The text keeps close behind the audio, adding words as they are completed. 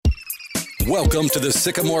Welcome to the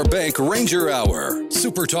Sycamore Bank Ranger Hour.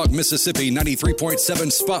 Super Talk Mississippi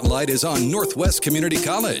 93.7 Spotlight is on Northwest Community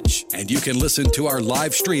College, and you can listen to our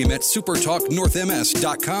live stream at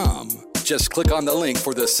supertalknorthms.com. Just click on the link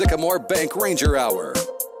for the Sycamore Bank Ranger Hour.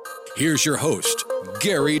 Here's your host,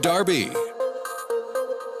 Gary Darby.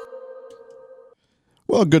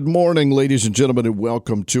 Well, good morning, ladies and gentlemen, and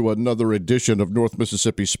welcome to another edition of North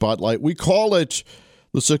Mississippi Spotlight. We call it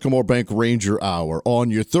the Sycamore Bank Ranger Hour.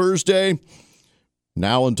 On your Thursday,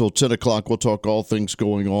 now until 10 o'clock, we'll talk all things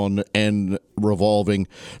going on and revolving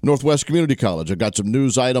Northwest Community College. I've got some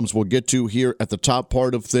news items we'll get to here at the top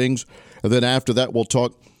part of things. And then after that, we'll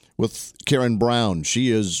talk with Karen Brown.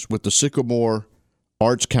 She is with the Sycamore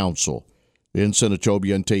Arts Council in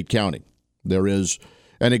Senatobia and Tate County. There is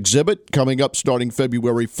an exhibit coming up starting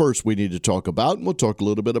February 1st we need to talk about, and we'll talk a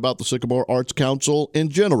little bit about the Sycamore Arts Council in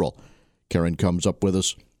general. Karen comes up with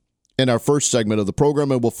us in our first segment of the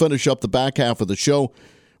program, and we'll finish up the back half of the show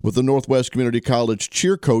with the Northwest Community College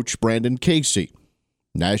cheer coach, Brandon Casey.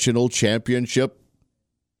 National championship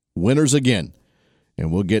winners again, and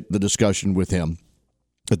we'll get the discussion with him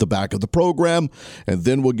at the back of the program, and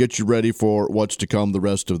then we'll get you ready for what's to come the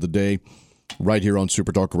rest of the day right here on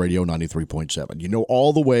Super Talk Radio 93.7. You know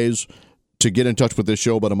all the ways to get in touch with this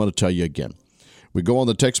show, but I'm going to tell you again. We go on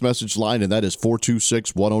the text message line, and that is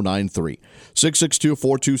 426-1093.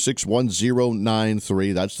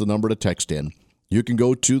 662-426-1093. That's the number to text in. You can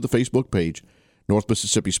go to the Facebook page, North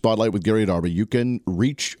Mississippi Spotlight with Gary Darby. You can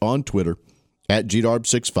reach on Twitter at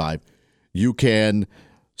GDarb65. You can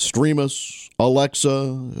stream us,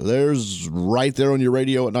 Alexa. There's right there on your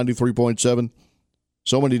radio at 93.7.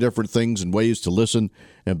 So many different things and ways to listen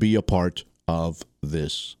and be a part of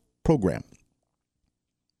this program.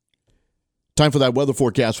 Time for that weather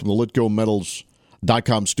forecast from the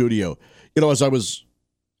LitgoMetals.com studio. You know, as I was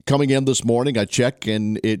coming in this morning, I check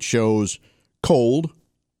and it shows cold,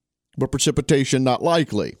 but precipitation not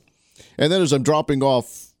likely. And then as I'm dropping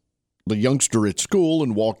off the youngster at school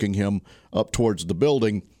and walking him up towards the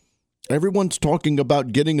building, everyone's talking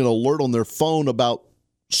about getting an alert on their phone about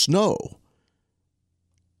snow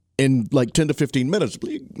in like 10 to 15 minutes.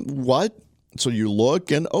 What? So you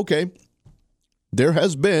look and, okay, there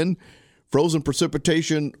has been frozen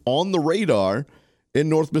precipitation on the radar in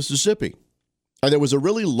North Mississippi. And there was a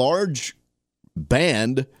really large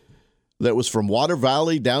band that was from Water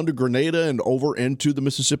Valley down to Grenada and over into the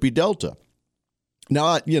Mississippi Delta.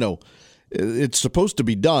 Now, you know, it's supposed to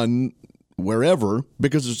be done wherever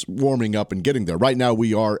because it's warming up and getting there. Right now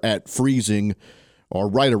we are at freezing or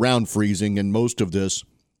right around freezing in most of this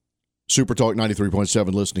Super Talk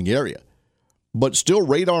 93.7 listening area. But still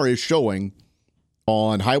radar is showing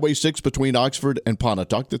on Highway 6 between Oxford and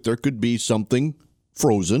Pontotoc that there could be something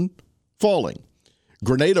frozen falling.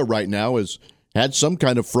 Grenada right now has had some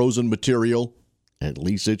kind of frozen material, at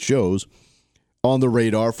least it shows, on the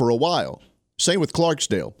radar for a while. Same with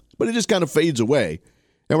Clarksdale, but it just kind of fades away.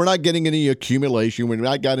 And we're not getting any accumulation. We're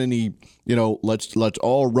not got any, you know, let's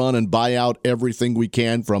all run and buy out everything we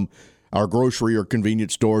can from our grocery or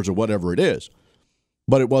convenience stores or whatever it is.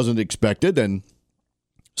 But it wasn't expected, and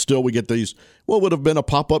still we get these, what would have been a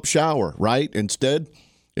pop-up shower, right? Instead,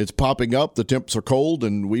 it's popping up, the temps are cold,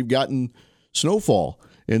 and we've gotten snowfall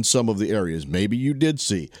in some of the areas. Maybe you did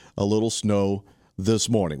see a little snow this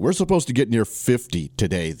morning. We're supposed to get near 50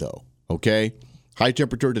 today, though, okay? High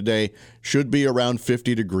temperature today should be around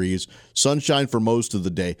 50 degrees. Sunshine for most of the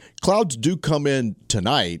day. Clouds do come in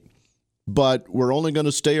tonight, but we're only going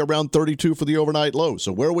to stay around 32 for the overnight low.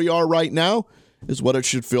 So where we are right now is what it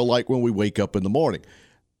should feel like when we wake up in the morning.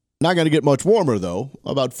 Not going to get much warmer, though,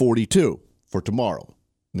 about 42 for tomorrow.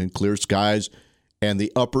 And then clear skies and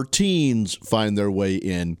the upper teens find their way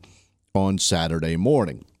in on Saturday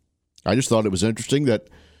morning. I just thought it was interesting that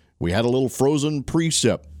we had a little frozen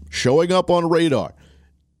precip showing up on radar.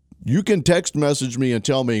 You can text message me and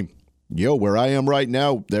tell me, yo, where I am right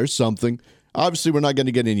now, there's something. Obviously, we're not going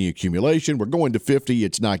to get any accumulation. We're going to 50.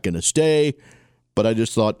 It's not going to stay. But I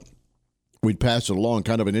just thought we'd pass it along.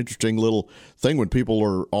 Kind of an interesting little thing when people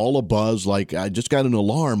are all abuzz. Like, I just got an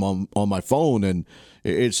alarm on my phone, and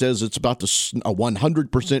it says it's about a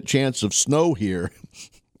 100% chance of snow here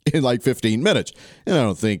in like 15 minutes. And I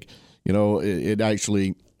don't think, you know, it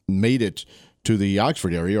actually made it to the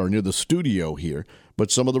Oxford area or near the studio here.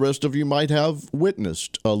 But some of the rest of you might have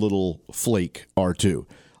witnessed a little flake or two.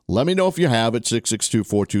 Let me know if you have it,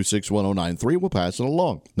 662-426-1093. We'll pass it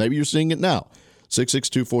along. Maybe you're seeing it now,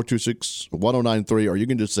 662-426-1093, or you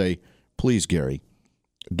can just say, please, Gary,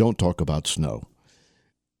 don't talk about snow.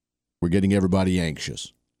 We're getting everybody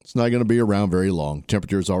anxious. It's not going to be around very long.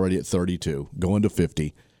 Temperature is already at 32, going to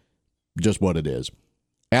 50, just what it is.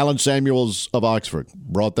 Alan Samuels of Oxford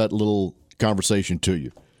brought that little conversation to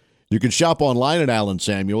you. You can shop online at Alan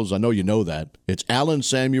Samuels. I know you know that. It's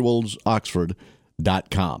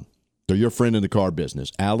AlanSamuelsOxford.com. They're your friend in the car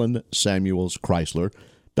business. Alan Samuels Chrysler,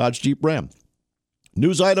 Dodge Jeep Ram.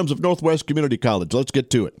 News items of Northwest Community College. Let's get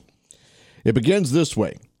to it. It begins this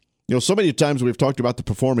way. So many times we've talked about the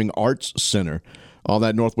Performing Arts Center on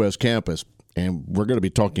that Northwest campus, and we're going to be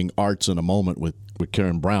talking arts in a moment with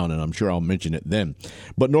Karen Brown, and I'm sure I'll mention it then.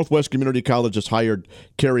 But Northwest Community College has hired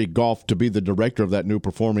Carrie Goff to be the director of that new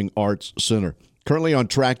Performing Arts Center, currently on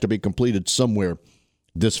track to be completed somewhere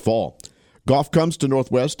this fall. Goff comes to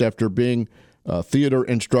Northwest after being a theater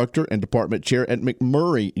instructor and department chair at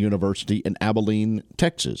McMurray University in Abilene,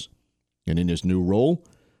 Texas. And in his new role,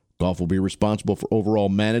 Goff will be responsible for overall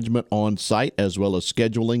management on site as well as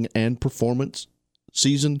scheduling and performance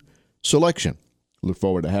season selection. Look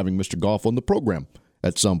forward to having Mr. Goff on the program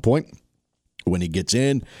at some point when he gets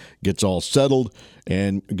in, gets all settled,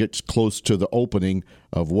 and gets close to the opening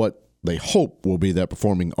of what they hope will be that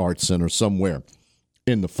Performing Arts Center somewhere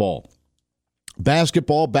in the fall.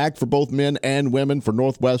 Basketball back for both men and women for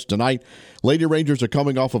Northwest tonight. Lady Rangers are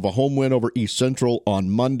coming off of a home win over East Central on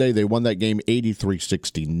Monday. They won that game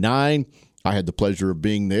 83-69. I had the pleasure of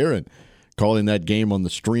being there and calling that game on the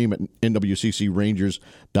stream at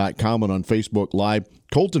nwccrangers.com and on Facebook Live.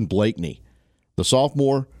 Colton Blakeney, the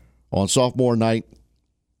sophomore, on sophomore night.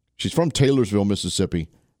 She's from Taylorsville, Mississippi.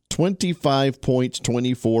 25 points,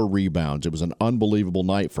 24 rebounds. It was an unbelievable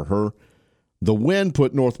night for her. The win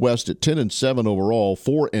put Northwest at 10-7 overall,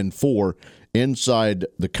 4-4 inside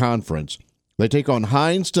the conference. They take on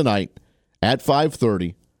Hines tonight at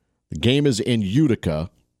 5:30. The game is in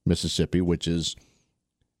Utica, Mississippi, which is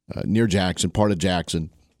near Jackson, part of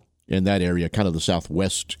Jackson, in that area, kind of the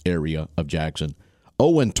southwest area of Jackson.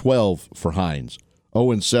 0-12 for Hines.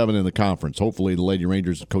 0-7 in the conference. Hopefully the Lady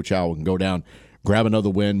Rangers, Coach Howell, can go down, grab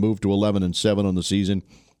another win, move to 11-7 on the season,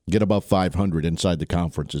 get above 500 inside the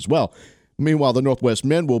conference as well. Meanwhile, the Northwest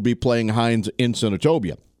men will be playing Hines in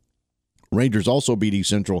Senatobia. Rangers also beat East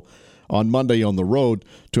Central on Monday on the road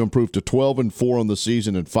to improve to 12-4 on the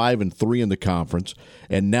season and 5-3 in the conference.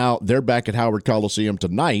 And now they're back at Howard Coliseum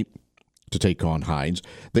tonight to take on Hines.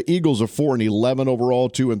 The Eagles are 4-11 overall,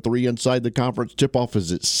 2-3 inside the conference. Tip-off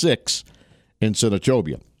is at 6 in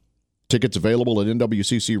Senatobia. Tickets available at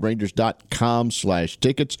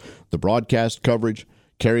nwccrangers.com/tickets. The broadcast coverage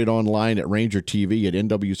carried online at Ranger TV at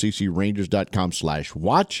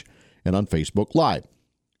nwccrangers.com/watch and on Facebook Live.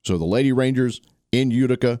 So the Lady Rangers in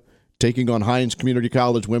Utica taking on Hines Community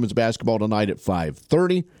College women's basketball tonight at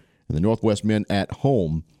 5:30, and the Northwest men at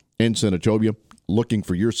home in Senatobia. Looking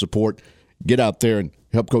for your support. Get out there and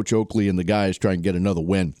help Coach Oakley and the guys try and get another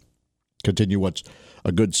win. Continue what's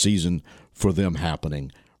a good season for them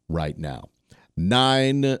happening right now.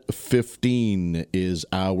 9:15 is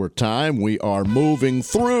our time. We are moving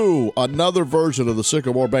through another version of the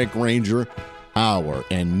Sycamore Bank Ranger Hour.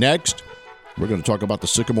 And next, we're going to talk about the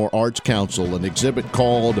Sycamore Arts Council, an exhibit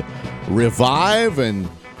called Revive, and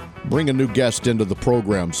bring a new guest into the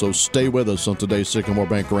program. So stay with us on today's Sycamore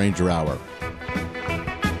Bank Ranger Hour.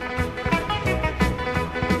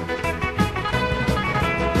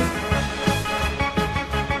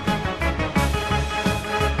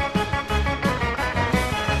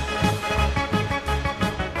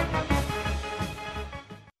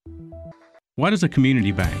 What is a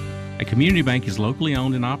community bank? A community bank is locally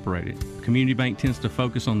owned and operated. A community bank tends to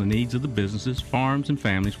focus on the needs of the businesses, farms, and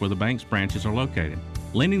families where the bank's branches are located.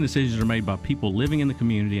 Lending decisions are made by people living in the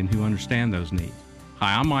community and who understand those needs.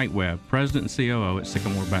 Hi, I'm Mike Webb, President and COO at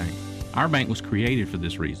Sycamore Bank. Our bank was created for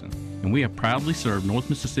this reason, and we have proudly served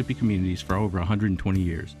North Mississippi communities for over 120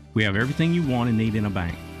 years. We have everything you want and need in a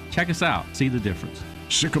bank. Check us out. See the difference.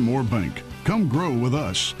 Sycamore Bank. Come grow with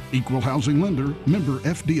us. Equal housing lender, member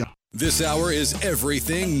FDI. This hour is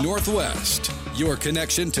Everything Northwest, your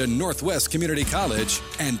connection to Northwest Community College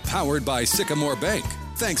and powered by Sycamore Bank.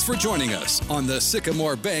 Thanks for joining us on the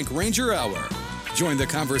Sycamore Bank Ranger Hour. Join the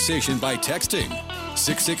conversation by texting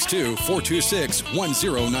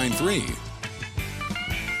 662-426-1093.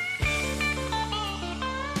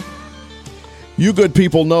 You good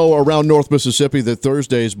people know around North Mississippi that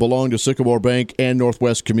Thursdays belong to Sycamore Bank and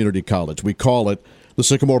Northwest Community College. We call it the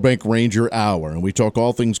Sycamore Bank Ranger Hour, and we talk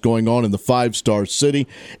all things going on in the five-star city,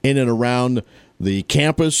 in and around the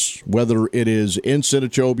campus, whether it is in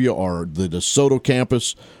Senatobia or the DeSoto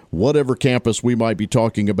campus, whatever campus we might be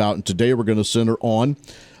talking about. And today we're going to center on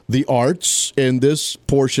the arts in this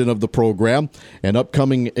portion of the program, an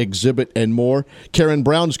upcoming exhibit and more. Karen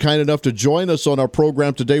Brown is kind enough to join us on our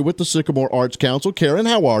program today with the Sycamore Arts Council. Karen,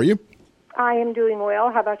 how are you? I am doing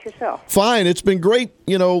well. How about yourself? Fine. It's been great,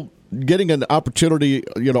 getting an opportunity,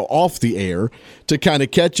 off the air to kind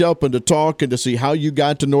of catch up and to talk and to see how you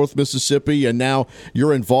got to North Mississippi and now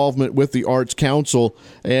your involvement with the Arts Council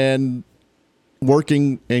and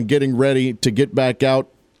working and getting ready to get back out.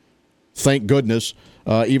 Thank goodness.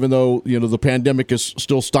 Even though, the pandemic is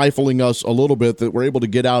still stifling us a little bit, that we're able to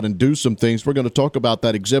get out and do some things. We're going to talk about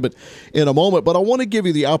that exhibit in a moment, but I want to give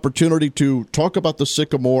you the opportunity to talk about the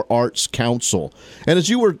Sycamore Arts Council. And as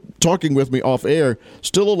you were talking with me off air,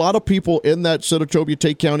 still a lot of people in that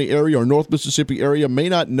Senatobia-Tate County area or North Mississippi area may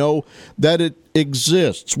not know that it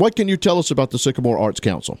exists. What can you tell us about the Sycamore Arts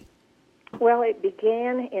Council? Well, it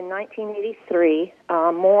began in 1983,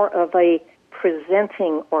 more of a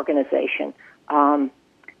presenting organization.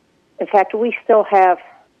 In fact, we have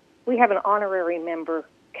an honorary member,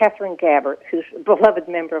 Catherine Gabbert, who's a beloved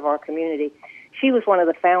member of our community. She was one of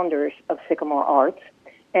the founders of Sycamore Arts,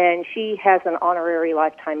 and she has an honorary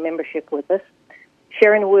lifetime membership with us.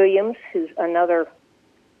 Sharon Williams, who's another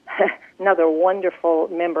wonderful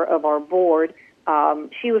member of our board,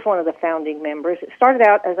 she was one of the founding members. It started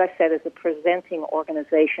out, as I said, as a presenting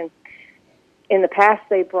organization. In the past,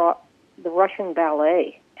 they brought the Russian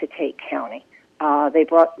ballet to Tate County. They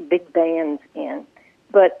brought big bands in.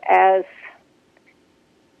 But as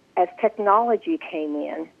technology came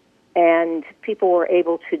in and people were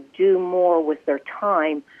able to do more with their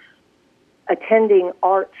time, attending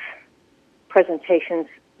arts presentations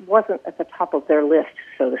wasn't at the top of their list,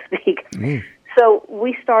 so to speak. Mm. So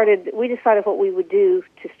we decided what we would do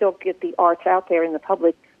to still get the arts out there in the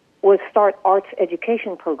public was start arts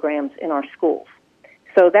education programs in our schools.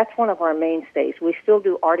 So that's one of our mainstays. We still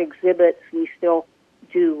do art exhibits. We still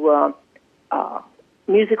do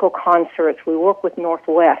musical concerts. We work with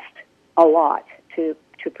Northwest a lot to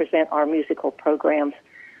present our musical programs.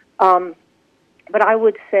 But I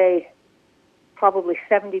would say probably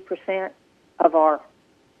 70% of our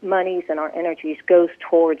monies and our energies goes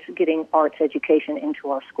towards getting arts education into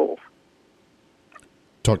our schools.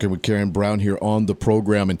 Talking with Karen Brown here on the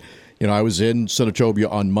program, and I was in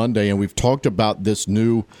Senatobia on Monday, and we've talked about this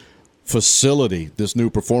new facility, this new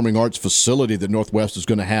performing arts facility that Northwest is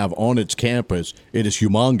going to have on its campus. It is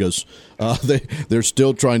humongous. They're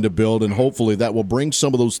still trying to build, and hopefully that will bring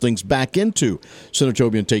some of those things back into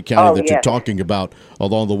Senatobia and Tate County you're talking about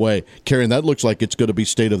along the way. Karen, that looks like it's going to be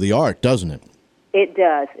state-of-the-art, doesn't it? It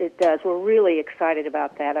does. It does. We're really excited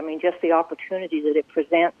about that. I mean, just the opportunity that it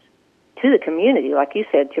presents to the community, like you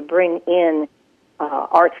said, to bring in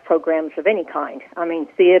arts programs of any kind. I mean,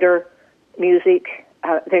 theater, music,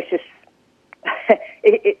 there's just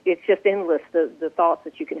it's just endless, the thoughts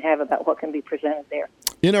that you can have about what can be presented there.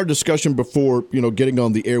 In our discussion before, getting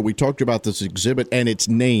on the air, we talked about this exhibit and its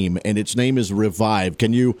name is Revive.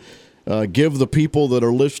 Can you give the people that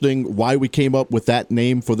are listening why we came up with that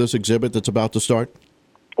name for this exhibit that's about to start?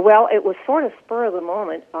 Well, it was sort of spur of the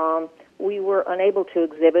moment. We were unable to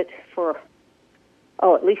exhibit for,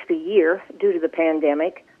 at least a year due to the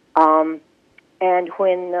pandemic. And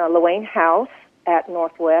when Luane House at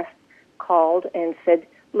Northwest called and said,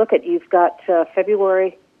 look, you've got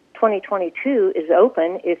February 2022 is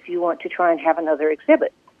open if you want to try and have another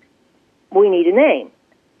exhibit. We need a name.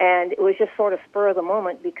 And it was just sort of spur of the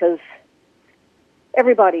moment because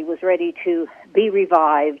everybody was ready to be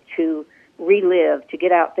revived, to relive, to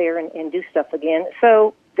get out there and do stuff again.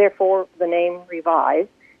 So, therefore, the name Revive.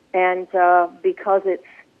 And because it's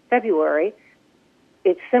February,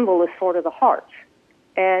 its symbol is sort of the heart.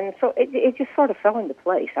 And so it just sort of fell into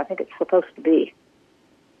place. I think it's supposed to be.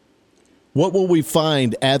 What will we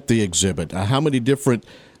find at the exhibit? How many different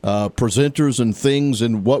presenters and things,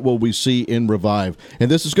 and what will we see in Revive?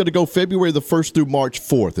 And this is going to go February the 1st through March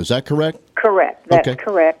 4th. Is that correct? Correct. That's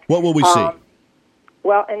correct. What will we see?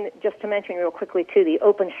 Well, and just to mention real quickly, too, the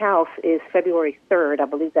open house is February 3rd. I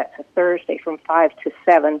believe that's a Thursday from 5 to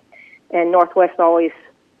 7. And Northwest always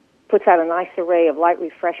puts out a nice array of light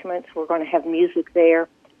refreshments. We're going to have music there.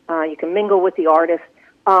 You can mingle with the artists.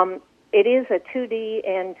 It is a 2D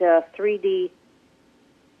and 3D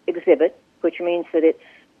exhibit, which means that it's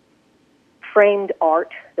framed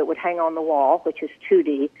art that would hang on the wall, which is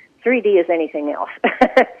 2D. 3D is anything else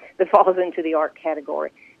that falls into the art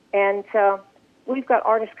category. And we've got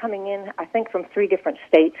artists coming in, I think, from 3 different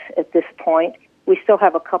states at this point. We still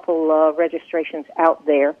have a couple registrations out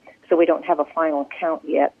there, so we don't have a final count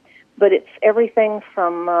yet. But it's everything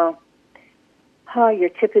from your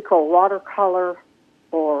typical watercolor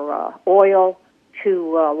or oil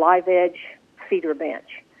to live edge cedar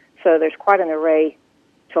bench. So there's quite an array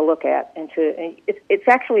to look at, and it's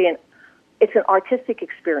actually an artistic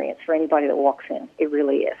experience for anybody that walks in. It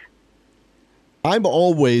really is. I'm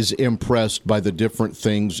always impressed by the different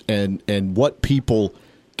things and what people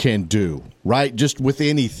can do, right? Just with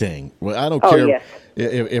anything. Well, I don't care yes.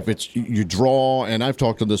 if it's you draw, and I've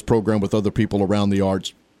talked on this program with other people around the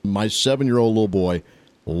arts. My 7-year-old little boy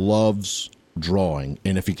loves drawing,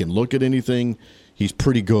 and if he can look at anything, he's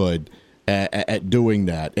pretty good at doing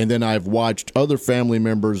that. And then I've watched other family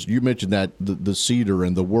members. You mentioned that the cedar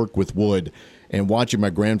and the work with wood, and watching my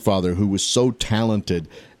grandfather, who was so talented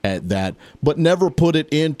at that, but never put it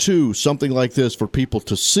into something like this for people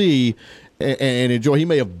to see and enjoy. He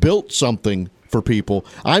may have built something for people.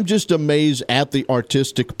 I'm just amazed at the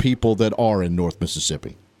artistic people that are in North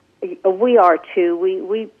Mississippi. We are too.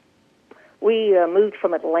 We moved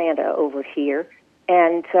from Atlanta over here,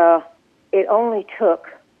 and it only took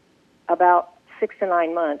about 6 to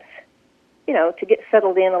 9 months, to get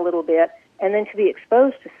settled in a little bit, and then to be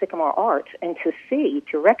exposed to Sycamore Arts and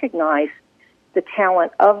to recognize the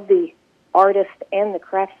talent of the artists and the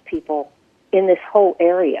craftspeople in this whole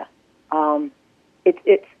area.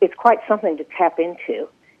 It's quite something to tap into,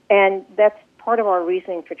 and that's part of our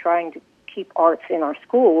reasoning for trying to keep arts in our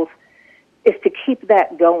schools is to keep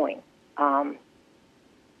that going.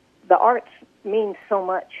 The arts means so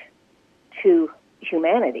much to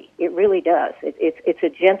humanity. It really does. It's a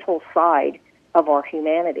gentle side of our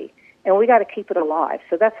humanity, and we got to keep it alive.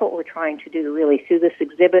 So that's what we're trying to do, really, through this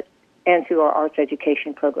exhibit and through our arts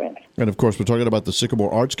education programs. And, of course, we're talking about the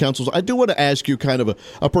Sycamore Arts Council. I do want to ask you kind of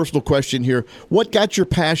a personal question here. What got your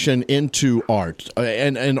passion into art?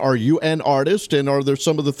 And are you an artist? And are there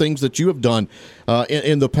some of the things that you have done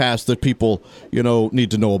in the past that people, need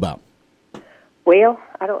to know about? Well,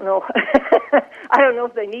 I don't know. I don't know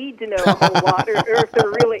if they need to know a whole lot or if they're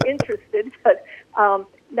really interested. But no,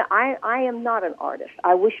 I am not an artist.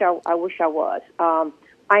 I wish I was.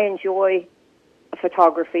 I enjoy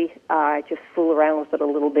photography. I just fool around with it a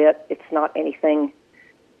little bit. It's not anything.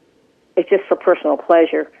 It's just for personal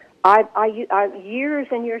pleasure. I years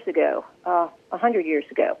and years ago, 100 years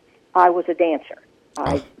ago, I was a dancer.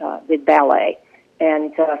 I did ballet,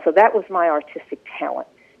 and so that was my artistic talent.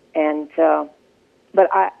 And but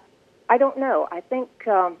I don't know. I think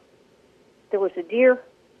there was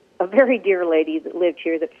a very dear lady that lived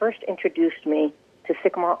here that first introduced me to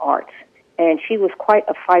Sycamore Arts, and she was quite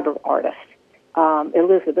a fiber artist.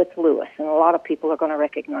 Elizabeth Lewis, and a lot of people are going to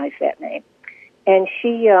recognize that name. And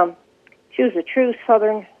she was a true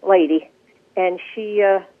Southern lady, and she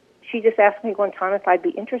just asked me one time if I'd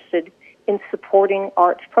be interested in supporting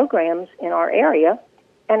arts programs in our area.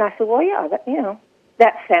 And I said, well, yeah,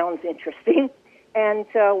 that sounds interesting. And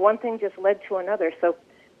one thing just led to another. So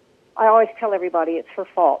I always tell everybody it's her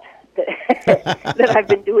fault that I've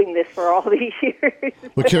been doing this for all these years.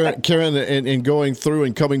 Well, Karen, and going through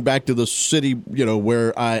and coming back to the city,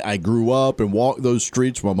 where I grew up and walked those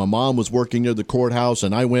streets while my mom was working near the courthouse,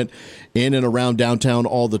 and I went in and around downtown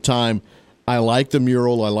all the time. I like the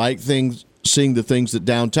mural. I like seeing the things that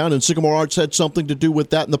downtown, and Sycamore Arts had something to do with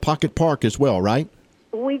that in the Pocket Park as well, right?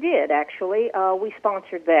 We did, actually. We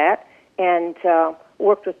sponsored that and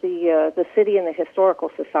worked with the city and the Historical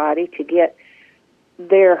Society to get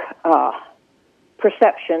their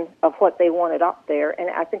perception of what they wanted up there, and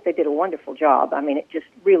I think they did a wonderful job. I mean, it just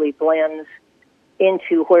really blends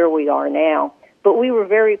into where we are now. But we were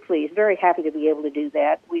very pleased, very happy to be able to do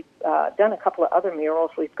that. We've done a couple of other murals.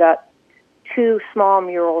 We've got 2 small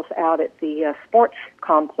murals out at the sports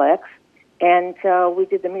complex, and we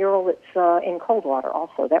did the mural that's in Coldwater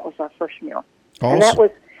also. That was our first mural. Awesome.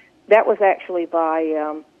 And that was actually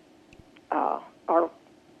by our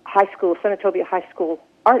high school, Senatobia High School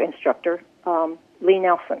art instructor, Lee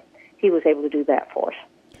Nelson. He was able to do that for us.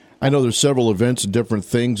 I know there's several events and different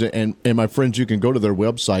things, and my friends, you can go to their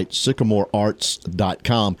website,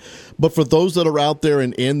 sycamorearts.com. But for those that are out there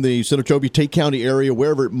and in the Senatobia, Tate County area,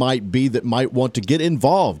 wherever it might be, that might want to get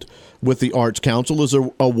involved with the Arts Council, is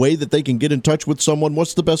there a way that they can get in touch with someone?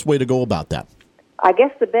 What's the best way to go about that? I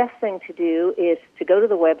guess the best thing to do is to go to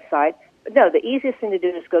the website. No, the easiest thing to do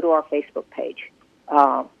is go to our Facebook page.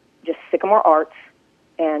 Just Sycamore Arts,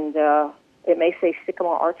 and it may say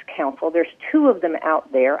Sycamore Arts Council. There's 2 of them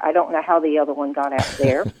out there. I don't know how the other one got out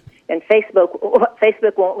there. And Facebook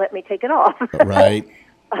won't let me take it off. Right.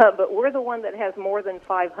 But we're the one that has more than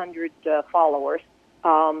 500 followers.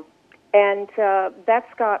 And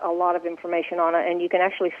that's got a lot of information on it, and you can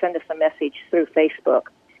actually send us a message through Facebook.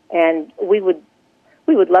 And we would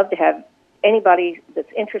love to have anybody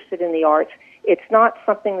that's interested in the arts. It's not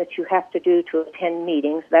something that you have to do to attend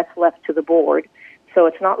meetings. That's left to the board. So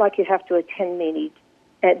it's not like you have to attend meetings,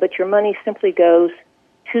 but your money simply goes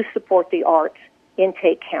to support the arts in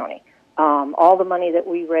Tate County. All the money that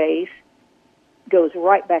we raise goes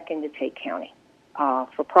right back into Tate County.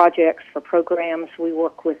 for projects, for programs. We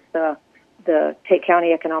work with the Tate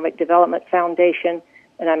County Economic Development Foundation,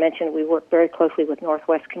 and I mentioned we work very closely with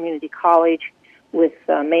Northwest Community College, with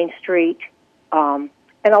Main Street, and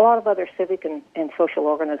a lot of other civic and social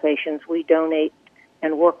organizations. We donate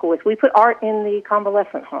and work with. We put art in the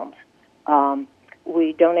convalescent homes.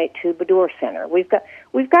 We donate to Baddour Center. We've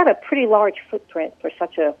got a pretty large footprint for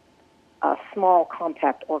such a small,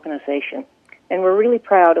 compact organization, and we're really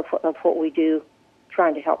proud of what we do,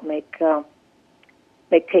 trying to help make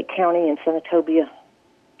Tate County and Senatobia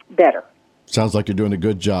better. Sounds like you're doing a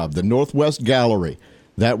good job. The Northwest Gallery,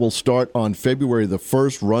 that will start on February the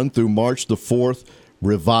 1st, run through March the 4th.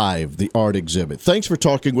 Revive, the art exhibit. Thanks for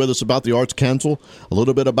talking with us about the Arts Council, a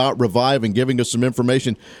little bit about Revive, and giving us some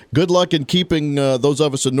information. Good luck in keeping those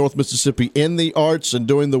of us in North Mississippi in the arts and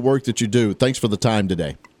doing the work that you do. Thanks for the time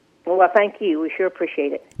today. Well, thank you. We sure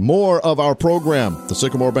appreciate it. More of our program, the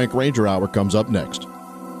Sycamore Bank Ranger Hour, comes up next.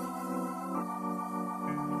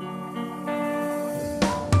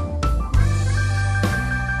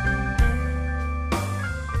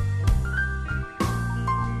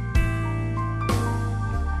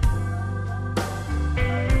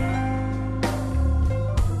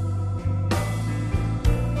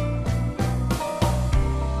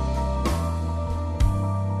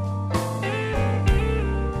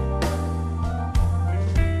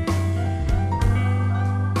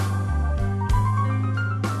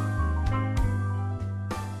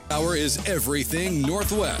 Is everything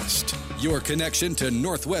Northwest. Your connection to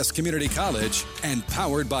Northwest Community College and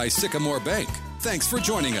powered by Sycamore Bank. Thanks for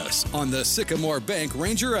joining us on the Sycamore Bank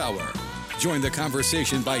Ranger Hour. Join the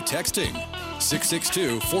conversation by texting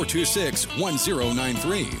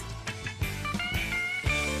 662-426-1093.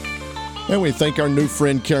 And we thank our new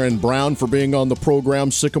friend Karen Brown for being on the program,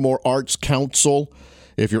 Sycamore Arts Council.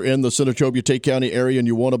 If you're in the Senatobia Tate County area and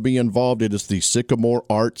you want to be involved, it is the Sycamore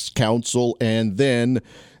Arts Council. And then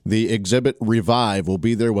the exhibit Revive will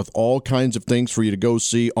be there with all kinds of things for you to go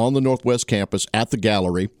see on the Northwest campus at the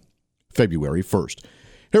gallery, February 1st.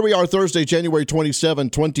 Here we are, Thursday, January 27,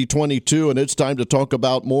 2022, and it's time to talk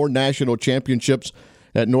about more national championships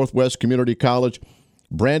at Northwest Community College.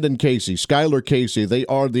 Brandon Casey, Skylar Casey, they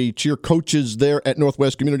are the cheer coaches there at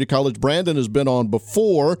Northwest Community College. Brandon has been on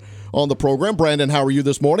before on the program. Brandon, how are you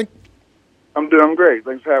this morning? I'm doing great.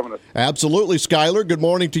 Thanks for having us. Absolutely. Skylar, good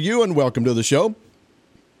morning to you and welcome to the show.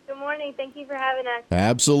 Good morning. Thank you for having us.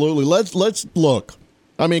 Absolutely. Let's look.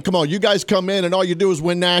 I mean, come on, you guys come in and all you do is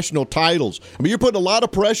win national titles. I mean, you're putting a lot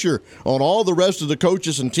of pressure on all the rest of the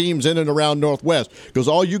coaches and teams in and around Northwest because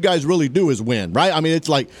all you guys really do is win, right? I mean, it's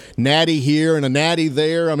like natty here and a natty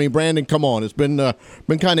there. I mean, Brandon, come on. It's been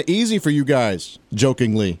kind of easy for you guys,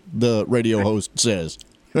 jokingly, the radio host says.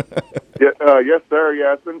 Yes, sir.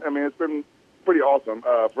 Yeah, it's been pretty awesome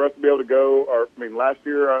for us to be able to go. Last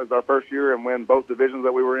year was our first year and win both divisions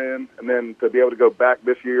that we were in, and then to be able to go back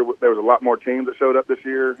this year. There was a lot more teams that showed up this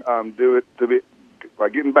year.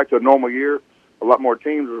 Getting back to a normal year. A lot more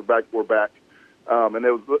teams were back, and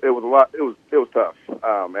it was tough.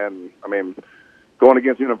 Going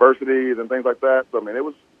against universities and things like that. So it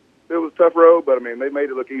was a tough road, but they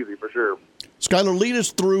made it look easy for sure. Skylar, lead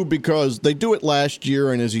us through, because they do it last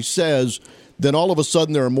year, and as he says, then all of a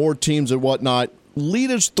sudden there are more teams and whatnot.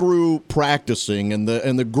 Lead us through practicing and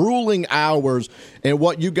the grueling hours and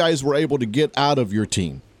what you guys were able to get out of your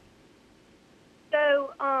team.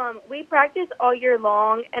 So we practice all year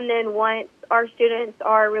long, and then once our students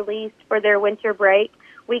are released for their winter break,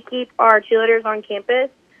 we keep our cheerleaders on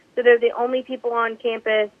campus. So they're the only people on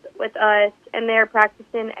campus with us, and they're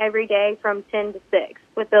practicing every day from 10 to 6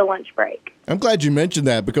 with the lunch break. I'm glad you mentioned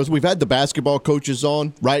that because we've had the basketball coaches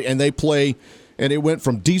on, right, and they play, and it went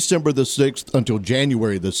from December the 6th until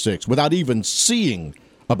January the 6th without even seeing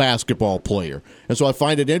a basketball player. And so I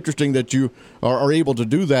find it interesting that you are able to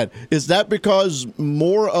do that. Is that because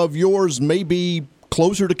more of yours may be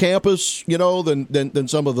closer to campus, than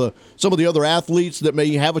some of the other athletes that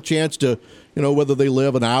may have a chance to, whether they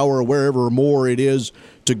live an hour or wherever more it is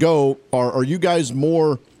to go? Are you guys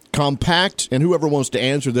more compact, and whoever wants to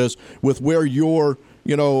answer this, with where your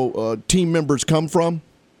team members come from?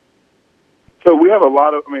 So we have a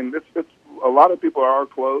lot of. It's a lot of people are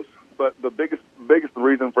close, but the biggest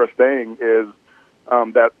reason for us staying is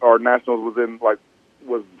that our nationals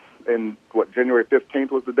was in January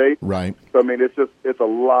 15th was the date. Right. So it's a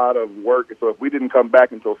lot of work. So if we didn't come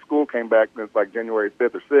back until school came back, and it's like January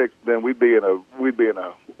 5th or 6th, then we'd be in a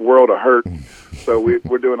world of hurt. So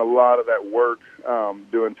we're doing a lot of that work,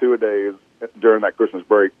 doing 2-a-days during that Christmas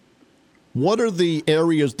break. What are the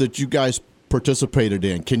areas that you guys participated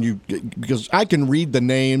in? Because I can read the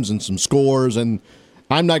names and some scores, and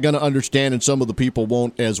I'm not going to understand, and some of the people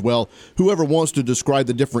won't as well. Whoever wants to describe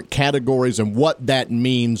the different categories and what that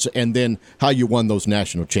means, and then how you won those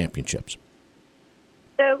national championships.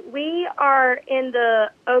 So we are in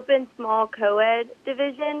the open small co-ed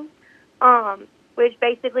division, which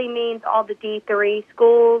basically means all the D3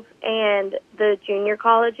 schools and the junior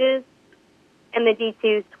colleges and the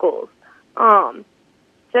D2 schools.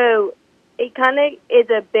 So it kind of is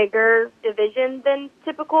a bigger division than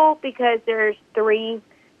typical because there's 3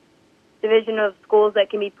 division of schools that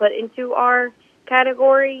can be put into our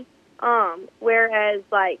category, whereas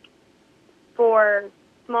like for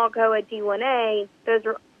small co-ed D1A, those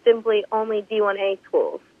are simply only D1A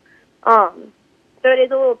schools. So it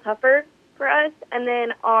is a little tougher for us. And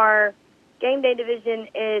then our game day division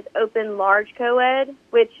is open large co-ed,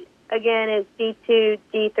 which again is D2,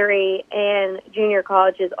 D3, and junior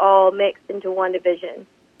colleges all mixed into one division.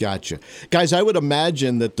 Gotcha. Guys, I would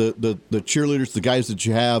imagine that the cheerleaders, the guys that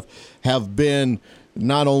you have been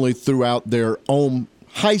not only throughout their own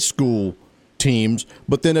high school teams,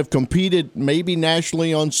 but then have competed maybe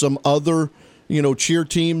nationally on some other, cheer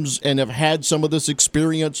teams and have had some of this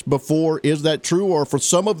experience before. Is that true? Or for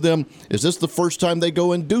some of them, is this the first time they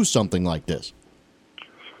go and do something like this?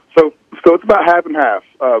 So it's about half and half.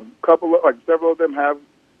 Several of them have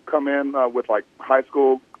come in with high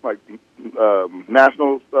school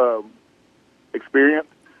national experience,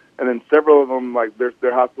 and then several of them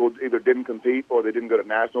their high schools either didn't compete or they didn't go to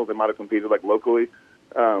nationals. They might have competed locally.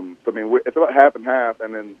 It's about half and half,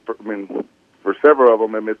 and then for several of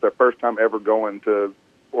them, it's their first time ever going to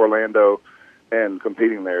Orlando and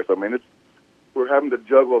competing there. So we're having to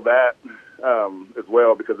juggle that as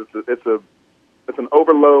well because it's an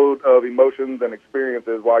overload of emotions and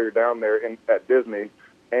experiences while you're down there at Disney,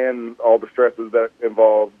 and all the stresses that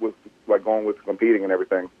involve with going with competing and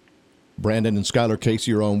everything. Brandon and Skylar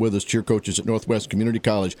Casey are on with us, cheer coaches at Northwest Community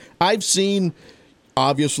College. I've seen,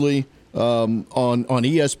 obviously, on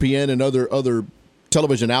ESPN and other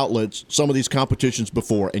television outlets, some of these competitions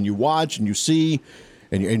before, and you watch and you see,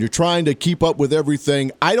 and you're trying to keep up with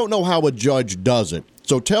everything. I don't know how a judge does it.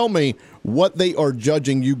 So tell me what they are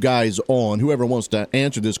judging you guys on, whoever wants to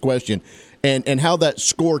answer this question, and how that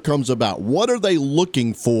score comes about. What are they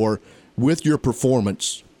looking for with your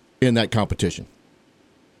performance in that competition?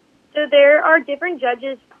 So there are different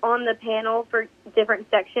judges on the panel for different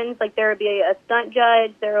sections. There will be a stunt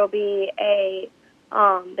judge. There will be a,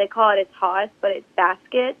 they call it a toss, but it's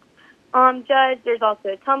basket judge. There's also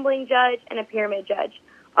a tumbling judge and a pyramid judge.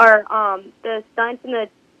 The stunts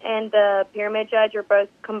and the pyramid judge are both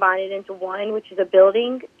combined into one, which is a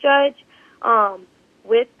building judge.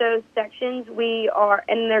 With those sections,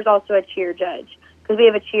 and there's also a cheer judge because we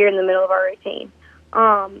have a cheer in the middle of our routine.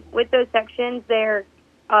 With those sections, they're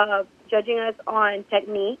judging us on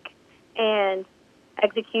technique and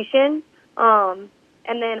execution, and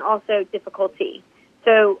then also difficulty.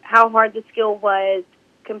 So how hard the skill was,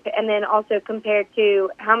 and then also compared to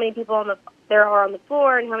how many people there are on the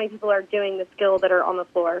floor and how many people are doing the skill that are on the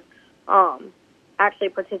floor, actually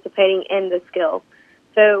participating in the skill.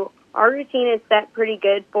 So our routine is set pretty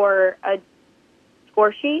good for a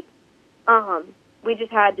score sheet. We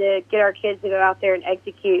just had to get our kids to go out there and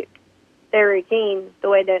execute their routine the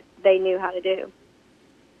way that they knew how to do.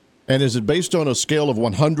 And is it based on a scale of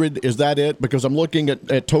 100? Is that it? Because I'm looking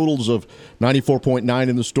at totals of 94.9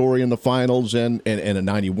 in the story in the finals and a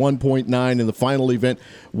 91.9 in the final event.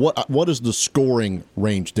 What is the scoring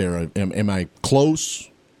range there? Am I close?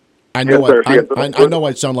 I know. Yes, sir. I know.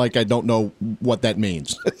 I sound like I don't know what that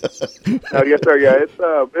means. Yes, sir. Yeah,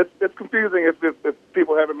 it's confusing if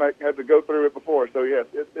people haven't had to go through it before. So yes,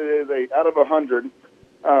 it is out of 100.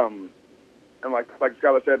 And like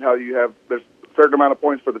Skylar said, how there's a certain amount of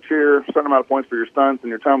points for the cheer, a certain amount of points for your stunts and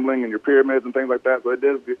your tumbling and your pyramids and things like that. So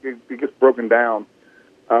it gets broken down.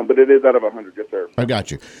 But it is out of 100, yes, sir. I got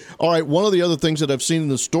you. All right, one of the other things that I've seen in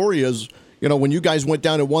the story is, when you guys went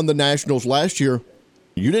down and won the Nationals last year,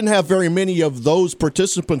 you didn't have very many of those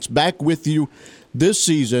participants back with you this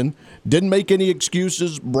season. Didn't make any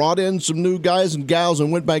excuses, brought in some new guys and gals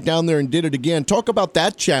and went back down there and did it again. Talk about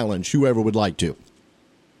that challenge, whoever would like to.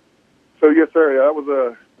 So, yes, sir, that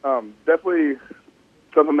was definitely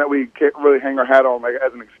something that we can't really hang our hat on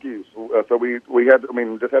as an excuse. So we had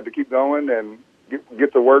to, just had to keep going and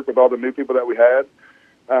get to work with all the new people that we had.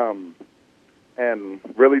 And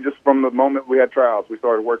really just from the moment we had trials, we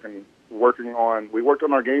started working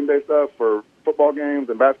on our game day stuff for football games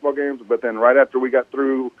and basketball games, but then right after we got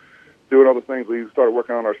through doing all those things, we started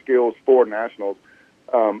working on our skills for nationals.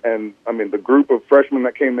 The group of freshmen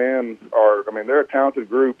that came in they're a talented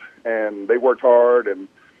group, and they worked hard, and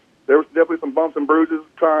there was definitely some bumps and bruises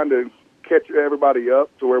trying to catch everybody up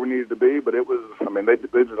to where we needed to be, but it was, I mean, they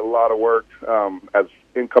did a lot of work as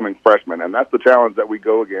incoming freshmen, and that's the challenge that we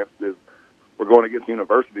go against is we're going against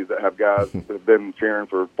universities that have guys that have been cheering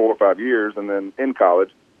for 4 or 5 years and then in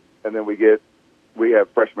college, and then we have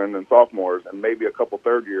freshmen and sophomores and maybe a couple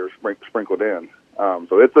third years sprinkled in.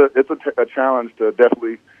 So it's a challenge to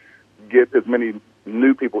definitely get as many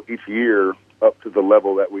new people each year up to the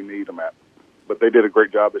level that we need them at. But they did a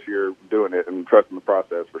great job this year doing it and trusting the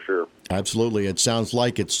process for sure. Absolutely. It sounds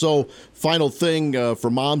like it. So, final thing for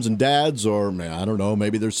moms and dads, or I don't know,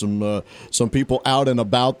 maybe there's some people out and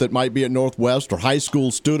about that might be at Northwest or high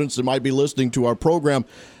school students that might be listening to our program.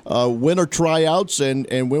 When are tryouts and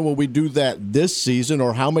when will we do that this season,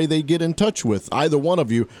 or how may they get in touch with either one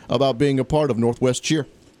of you about being a part of Northwest Cheer?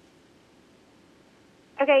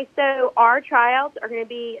 Okay, so our tryouts are going to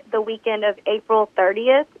be the weekend of April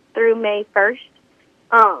 30th through May 1st.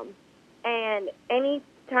 And any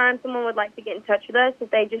time someone would like to get in touch with us,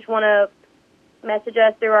 if they just want to message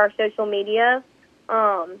us through our social media,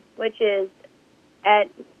 which is at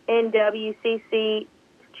NWCC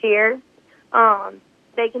Cheer,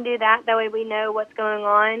 they can do that. That way we know what's going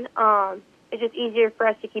on. It's just easier for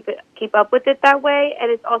us to keep up with it that way,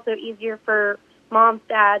 and it's also easier for moms,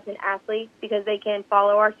 dads, and athletes because they can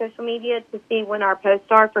follow our social media to see when our posts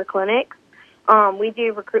are for clinics. We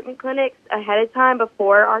do recruitment clinics ahead of time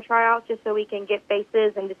before our tryouts just so we can get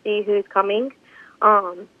faces and to see who's coming,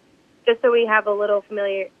 just so we have a little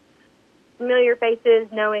familiar faces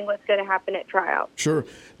knowing what's going to happen at tryouts. Sure.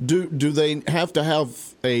 Do they have to have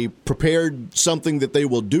a prepared something that they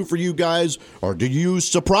will do for you guys, or do you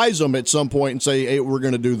surprise them at some point and say, hey, we're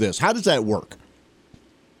going to do this? How does that work?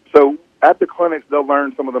 So at the clinics, they'll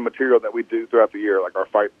learn some of the material that we do throughout the year, like our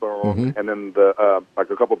fight song, and then the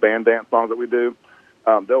like a couple band dance songs that we do.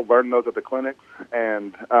 They'll learn those at the clinics,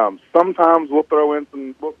 and sometimes we'll throw in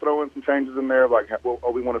some changes in there, like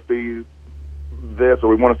we want to see this or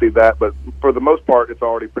we want to see that. But for the most part, it's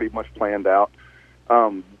already pretty much planned out.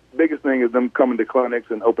 Biggest thing is them coming to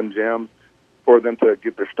clinics and open gyms for them to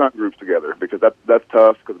get their stunt groups together, because that's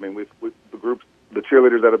tough. Because I mean, the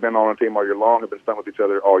cheerleaders that have been on our team all year long have been stunned with each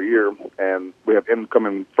other all year, and we have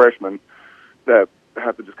incoming freshmen that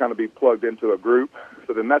have to just kind of be plugged into a group.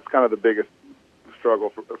 So then that's kind of the biggest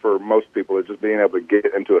struggle for most people, is just being able to get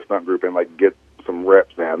into a stunt group and like get some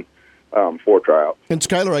reps in for tryouts. And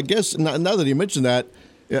Skylar, I guess now that you mentioned that,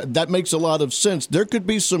 that makes a lot of sense. There could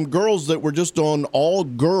be some girls that were just on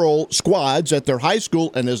all-girl squads at their high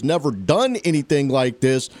school and has never done anything like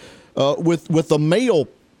this with a male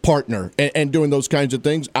partner and doing those kinds of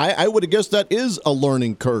things. I would guess that is a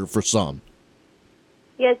learning curve for some.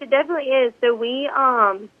 Yes, it definitely is. So we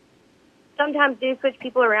sometimes do switch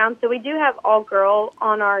people around. So we do have all girl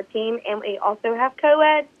on our team, and we also have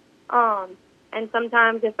co-ed. And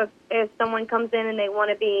sometimes if someone comes in and they want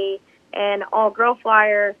to be an all girl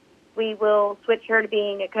flyer, we will switch her to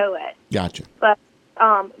being a co-ed. Gotcha. But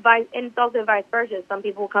and it's also vice versa. Some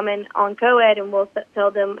people come in on co-ed, and we'll tell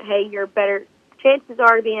them, hey, your better chances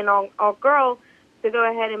are to be an all girl, so go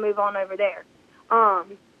ahead and move on over there.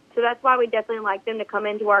 So that's why we definitely like them to come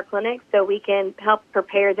into our clinic so we can help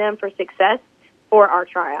prepare them for success for our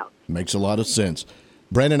tryouts. Makes a lot of sense.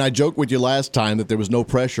 Brandon, I joked with you last time that there was no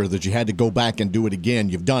pressure, that you had to go back and do it again.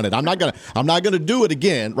 You've done it. I'm not gonna do it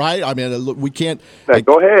again, right? I mean, we can't. Hey,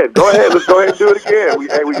 go ahead. Let's go ahead and do it again. We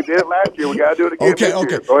did it last year. We got to do it again.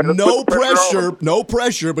 Okay. No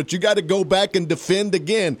pressure, but you got to go back and defend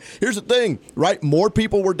again. Here's the thing, right? More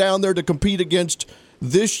people were down there to compete against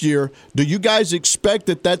this year. Do you guys expect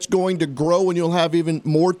that that's going to grow and you'll have even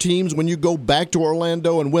more teams when you go back to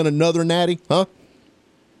Orlando and win another natty? Huh?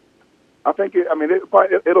 I think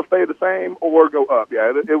it'll stay the same or go up.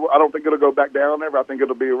 Yeah, I don't think it'll go back down ever. I think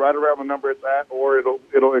it'll be right around the number it's at, or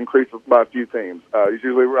it'll increase by a few teams.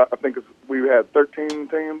 Usually, I think we had 13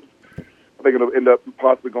 teams. I think it'll end up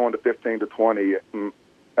possibly going to 15 to 20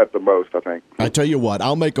 at the most, I think. I tell you what,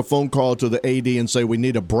 I'll make a phone call to the AD and say we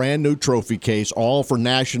need a brand new trophy case, all for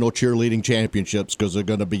national cheerleading championships, because they're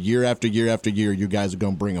going to be year after year after year. You guys are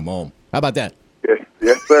going to bring them home. How about that?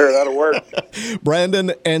 Yes, sir. That'll work.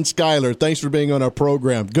 Brandon and Skylar, thanks for being on our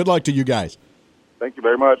program. Good luck to you guys. Thank you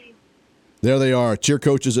very much. There they are, cheer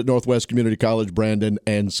coaches at Northwest Community College, Brandon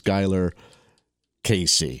and Skylar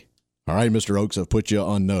Casey. All right, Mr. Oaks, I've put you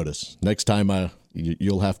on notice. Next time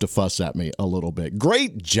you'll have to fuss at me a little bit.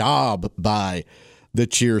 Great job by the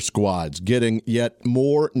cheer squads, getting yet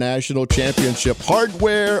more national championship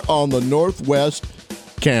hardware on the Northwest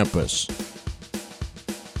campus.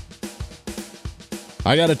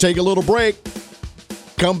 I got to take a little break.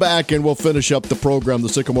 Come back and we'll finish up the program, the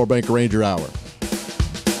Sycamore Bank Ranger Hour.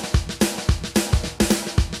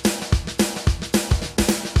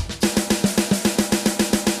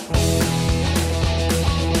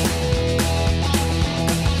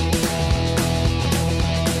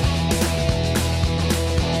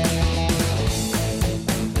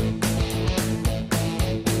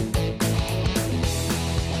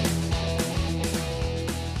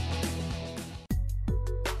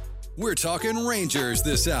 We're talking Rangers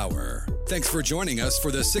this hour. Thanks for joining us for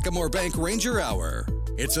the Sycamore Bank Ranger Hour.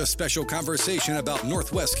 It's a special conversation about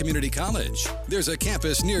Northwest Community College. There's a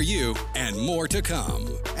campus near you and more to come.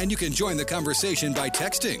 And you can join the conversation by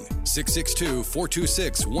texting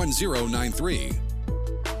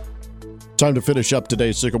 662-426-1093. Time to finish up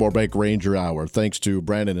today's Sycamore Bank Ranger Hour. Thanks to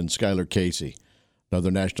Brandon and Skylar Casey. Another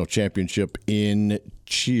national championship in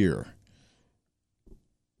cheer.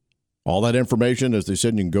 All that information, as they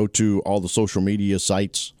said, you can go to all the social media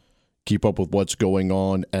sites. Keep up with what's going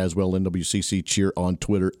on as well. NWCC Cheer on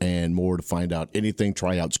Twitter and more to find out anything.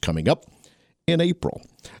 Tryouts coming up in April.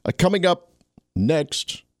 Coming up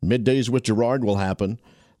next, Middays with Gerard will happen.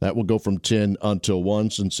 That will go from 10 until 1.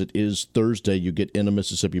 Since it is Thursday, you get In a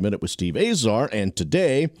Mississippi Minute with Steve Azar. And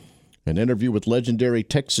today, an interview with legendary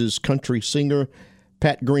Texas country singer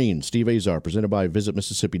Pat Green. Steve Azar, presented by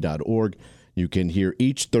visitmississippi.org. You can hear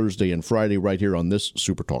each Thursday and Friday right here on this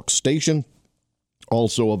Super Talk station.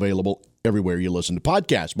 Also available everywhere you listen to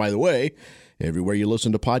podcasts. By the way, everywhere you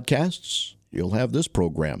listen to podcasts, you'll have this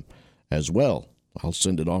program as well. I'll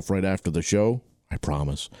send it off right after the show, I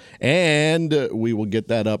promise. And we will get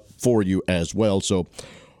that up for you as well. So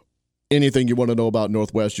anything you want to know about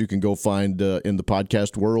Northwest, you can go find in the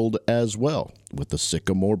podcast world as well with the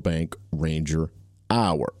Sycamore Bank Ranger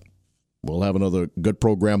Hour. We'll have another good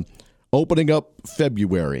program opening up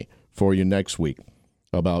February for you next week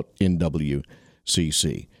about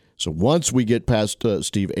NWCC. So once we get past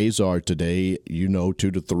Steve Azar today, 2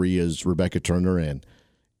 to 3 is Rebecca Turner and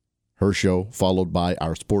her show, followed by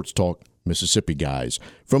our Sports Talk Mississippi guys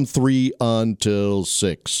from 3 until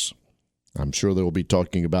 6. I'm sure they will be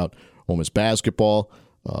talking about Ole Miss basketball.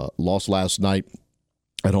 Lost last night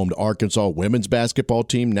at home to Arkansas. Women's basketball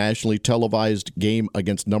team, nationally televised game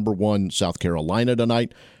against number 1 South Carolina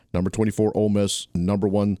tonight. Number 24, Ole Miss. Number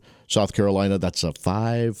 1, South Carolina. That's a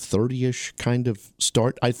 5:30-ish kind of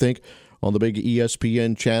start, I think, on the big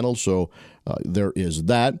ESPN channel. So there is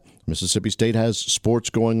that. Mississippi State has sports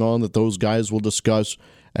going on that those guys will discuss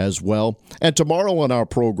as well. And tomorrow on our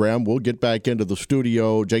program, we'll get back into the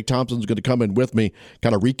studio. Jake Thompson's going to come in with me,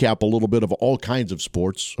 kind of recap a little bit of all kinds of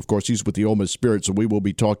sports. Of course, he's with the Ole Miss Spirit, so we will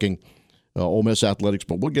be talking Ole Miss athletics,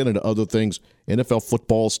 but we'll get into other things, NFL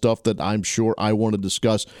football stuff that I'm sure I want to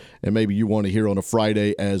discuss, and maybe you want to hear on a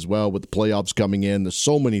Friday as well with the playoffs coming in. There's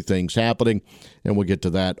so many things happening, and we'll get to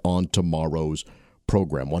that on tomorrow's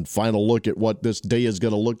program. One final look at what this day is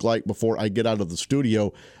going to look like before I get out of the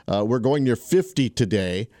studio. We're going near 50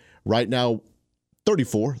 today. Right now,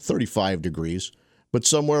 34, 35 degrees, but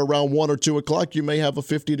somewhere around 1 or 2 o'clock, you may have a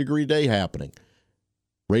 50-degree day happening.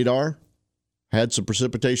 Radar had some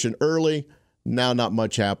precipitation early, now not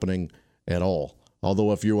much happening at all.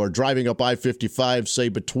 Although if you are driving up I-55, say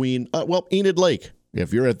between, Enid Lake,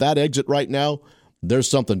 if you're at that exit right now, there's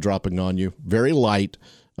something dropping on you. Very light,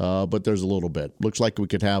 but there's a little bit. Looks like we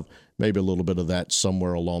could have maybe a little bit of that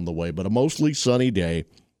somewhere along the way, but a mostly sunny day.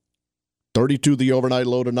 32 the overnight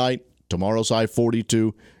low tonight. Tomorrow's high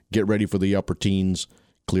 42. Get ready for the upper teens.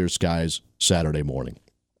 Clear skies Saturday morning.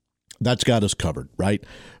 That's got us covered, right?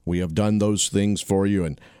 We have done those things for you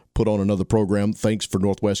and put on another program. Thanks for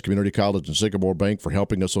Northwest Community College and Sycamore Bank for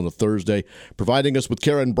helping us on a Thursday, providing us with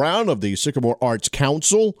Karen Brown of the Sycamore Arts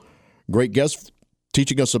Council. Great guest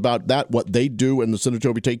teaching us about that, what they do in the San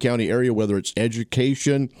Antonio-Tate County area, whether it's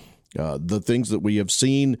education, the things that we have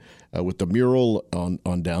seen with the mural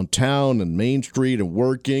on downtown and Main Street and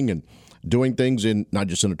working and doing things in not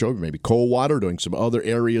just San Antonio, maybe Coldwater, doing some other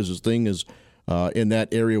areas as things in that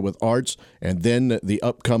area with arts, and then the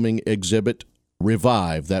upcoming exhibit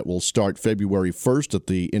Revive that will start February 1st at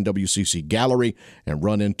the NWCC Gallery and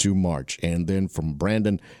run into March. And then from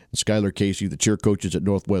Brandon and Skylar Casey, the cheer coaches at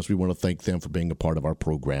Northwest, we want to thank them for being a part of our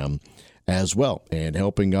program as well and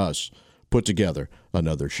helping us put together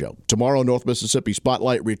another show. Tomorrow, North Mississippi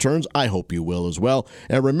Spotlight returns. I hope you will as well.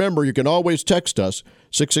 And remember, you can always text us,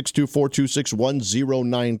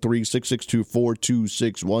 662-426-1093,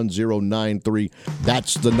 662-426-1093.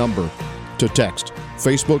 That's the number to text.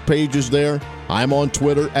 Facebook page is there. I'm on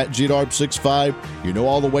Twitter at GDARB65. You know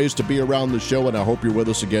all the ways to be around the show, and I hope you're with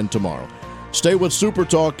us again tomorrow. Stay with Super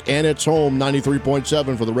Talk and it's home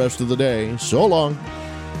 93.7 for the rest of the day. So long.